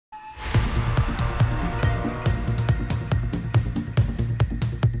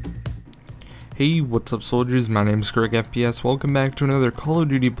Hey, what's up soldiers, my name is Greg FPS. Welcome back to another Call of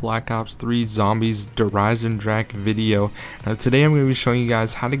Duty Black Ops 3 Zombies Eisendrache video. Now today I'm going to be showing you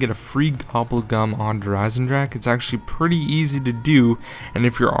guys how to get a free gobble gum on Eisendrache. It's actually pretty easy to do, and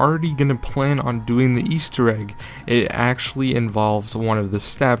if you're already going to plan on doing the Easter egg, it actually involves one of the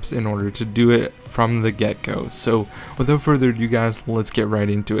steps in order to do it from the get-go. So without further ado guys, let's get right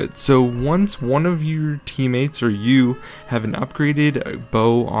into it. So once one of your teammates or you have an upgraded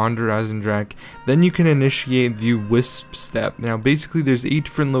bow on Eisendrache, then you can initiate the wisp step. Now basically there's 8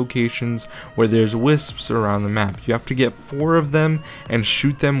 different locations where there's wisps around the map. You have to get 4 of them and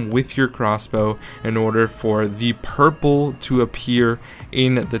shoot them with your crossbow in order for the purple to appear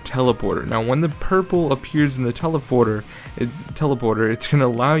in the teleporter. Now when the purple appears in the teleporter, it's going to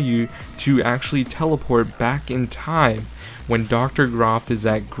allow you to actually teleport back in time when Dr. Groff is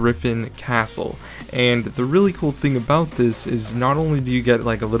at Griffin Castle. And the really cool thing about this is not only do you get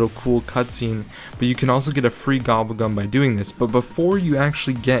like a little cool cutscene, but you can also get a free gobble gum by doing this. But before you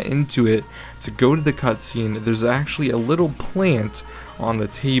actually get into it, to go to the cutscene, there's actually a little plant on the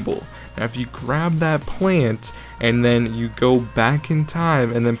table. Now if you grab that plant and then you go back in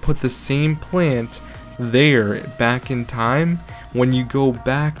time and then put the same plant there back in time, when you go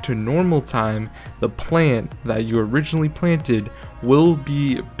back to normal time, the plant that you originally planted will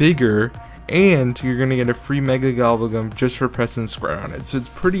be bigger, and you're gonna get a free mega gobble gum just for pressing square on it. So it's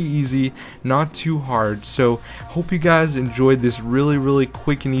pretty easy, not too hard. So hope you guys enjoyed this really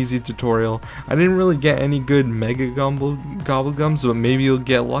quick and easy tutorial. I didn't really get any good mega gobble gums, but maybe you'll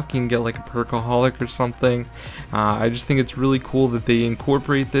get lucky and get like a perkaholic or something. I just think it's really cool that they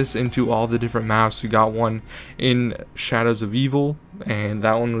incorporate this into all the different maps. We got one in Shadows of Evil, and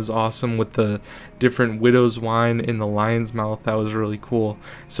that one was awesome with the different widow's wine in the lion's mouth. That was really cool.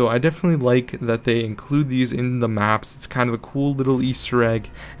 So I definitely like that they include these in the maps. It's kind of a cool little Easter egg,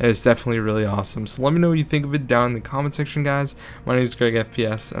 and it's definitely really awesome. So let me know what you think of it down in the comment section guys. My name is Greg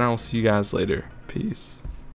FPS, and I will see you guys later. Peace.